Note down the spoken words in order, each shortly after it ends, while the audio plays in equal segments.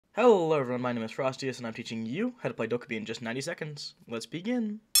Hello everyone, my name is Frostius and I'm teaching you how to play Dokkaebi in just 90 seconds. Let's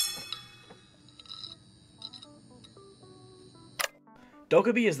begin.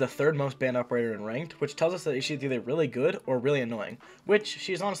 Dokkaebi is the third most banned operator in ranked, which tells us that she's either really good or really annoying, which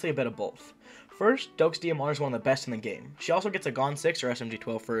she's honestly a bit of both. First, Dokk's DMR is one of the best in the game. She also gets a GON 6 or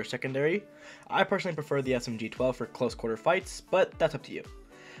SMG-12 for her secondary. I personally prefer the SMG-12 for close quarter fights, but that's up to you.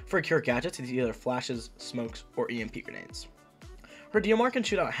 For cure gadgets, it's either flashes, smokes, or EMP grenades. Her DMR can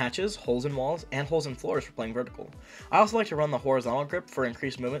shoot out hatches, holes in walls, and holes in floors for playing vertical. I also like to run the horizontal grip for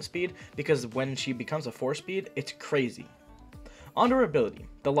increased movement speed because when she becomes a 4-speed, it's crazy. Onto her ability,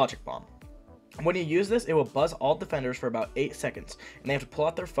 the Logic Bomb. When you use this, it will buzz all defenders for about 8 seconds, and they have to pull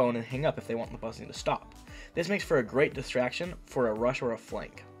out their phone and hang up if they want the buzzing to stop. This makes for a great distraction for a rush or a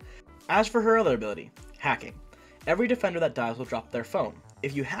flank. As for her other ability, Hacking. Every defender that dies will drop their phone.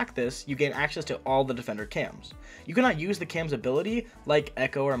 If you hack this, you gain access to all the defender cams. You cannot use the cams ability like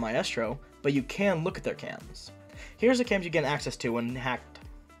Echo or Maestro, but you can look at their cams. Here's the cams you gain access to when hacked.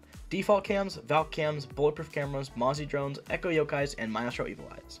 Default cams, Valk cams, bulletproof cameras, Mozzie drones, Echo Yokais, and Maestro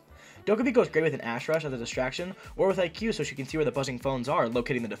Evil Eyes. Dokkaebi goes great with an Ash Rush as a distraction, or with IQ so she can see where the buzzing phones are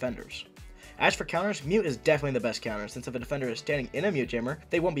locating the defenders. As for counters, Mute is definitely the best counter, since if a defender is standing in a Mute jammer,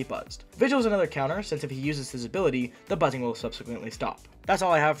 they won't be buzzed. Vigil is another counter, since if he uses his ability, the buzzing will subsequently stop. That's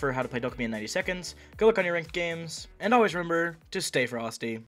all I have for how to play Dokkaebi in 90 seconds. Go look on your ranked games, and always remember to stay frosty.